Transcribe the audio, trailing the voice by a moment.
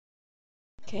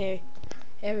Okay,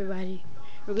 everybody,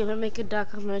 we're gonna make a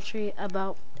documentary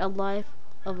about a life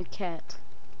of a cat.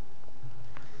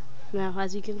 Now,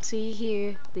 as you can see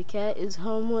here, the cat is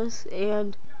homeless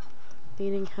and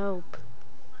needing help.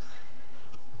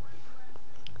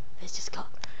 Let's just go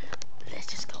up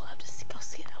to go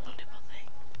see that wonderful thing.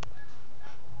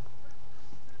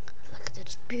 Look at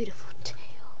this beautiful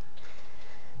tail.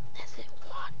 As it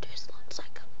wanders, looks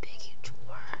like a big huge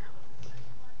worm.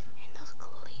 And those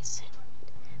glazing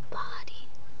body.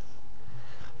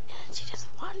 And she's just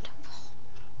wonderful.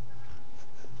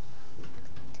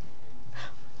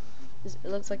 It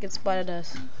looks like it spotted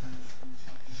us.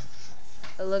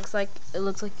 It looks like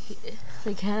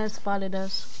the cat has spotted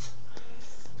us.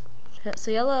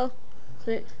 Say hello.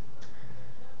 Say,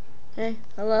 hey,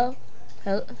 hello.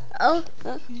 Hello. Oh.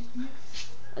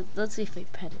 Let's see if we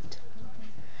pet it.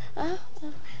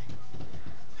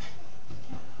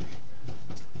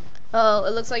 Oh,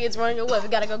 it looks like it's running away. We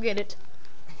gotta go get it.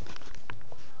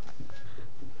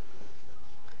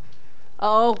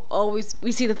 Oh,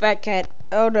 we see the fat cat.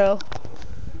 Oh no.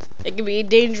 It could be a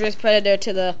dangerous predator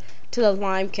to the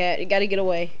lime cat. You gotta get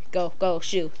away. Go,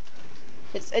 shoo.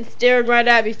 It's staring right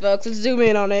at me, folks. Let's zoom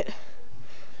in on it.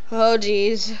 Oh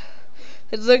jeez.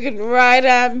 It's looking right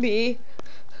at me.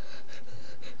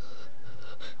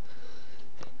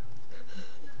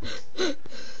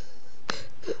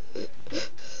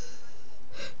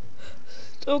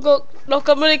 Don't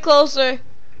come any closer.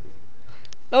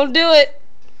 Don't do it.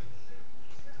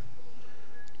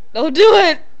 Don't do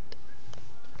it.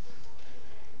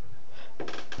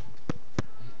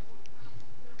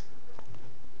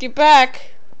 Get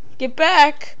back. Get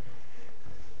back.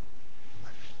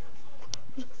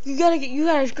 You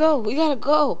gotta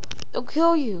go. They'll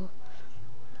kill you.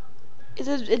 It's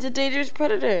a dangerous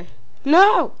predator.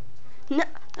 No.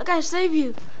 I gotta save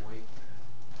you.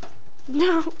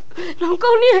 No. Don't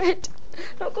go near it.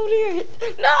 Don't go near it.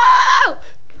 No.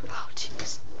 Oh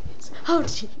jeez. Oh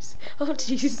jeez. Oh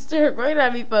jeez. Staring right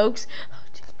at me, folks. Oh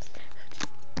jeez.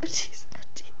 Oh jeez. Oh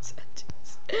jeez.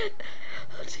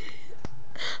 Oh jeez.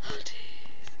 Oh jeez.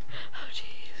 Oh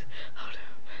jeez. Oh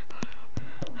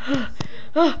no.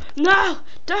 Oh no!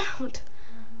 Don't!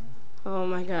 Oh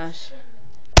my gosh.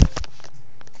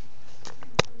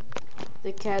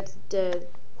 The cat's dead.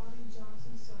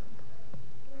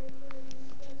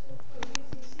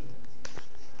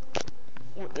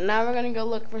 Now we're gonna go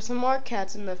look for some more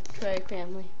cats in the Trey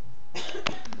family.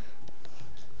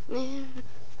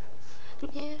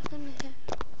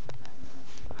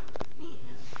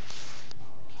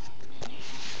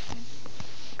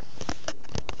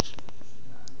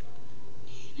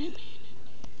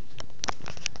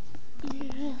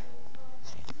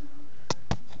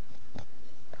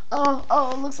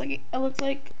 Oh, it looks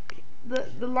like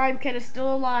the lime cat is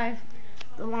still alive.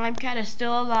 The lime cat is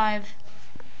still alive.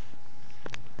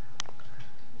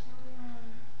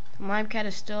 The lime cat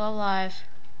is still alive.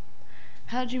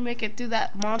 How'd you make it through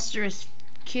that monstrous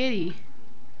kitty?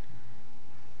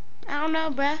 I don't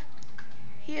know, bruh.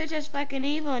 You're just fucking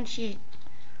evil and shit.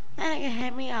 That nigga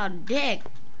had me all dick.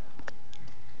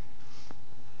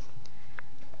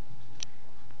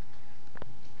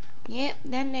 Yep,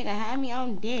 that nigga had me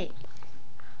on dick.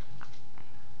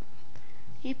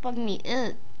 He fucked me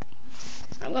up.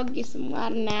 I'm gonna get some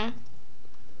water now.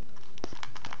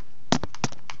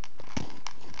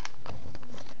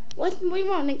 What do you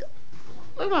want, nigga?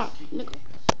 What do you want, nigga?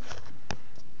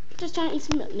 Just trying to eat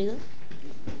some milk, nigga.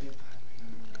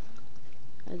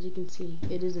 As you can see,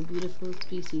 it is a beautiful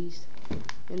species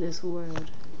in this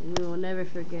world, and we will never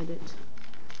forget it.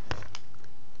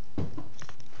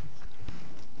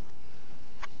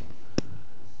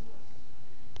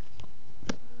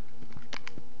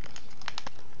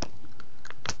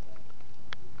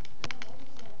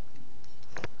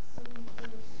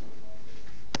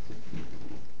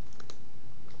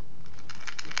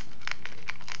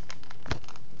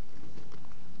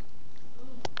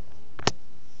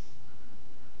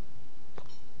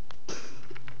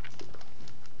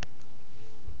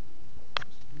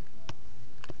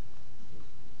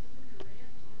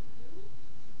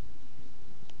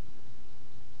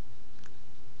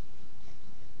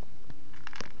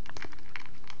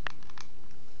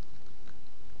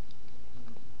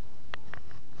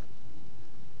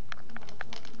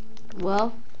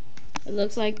 Well, it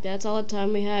looks like that's all the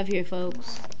time we have here,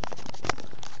 folks.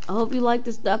 I hope you like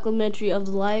this documentary of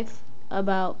the life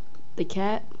about the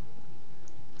cat,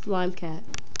 Slime Cat.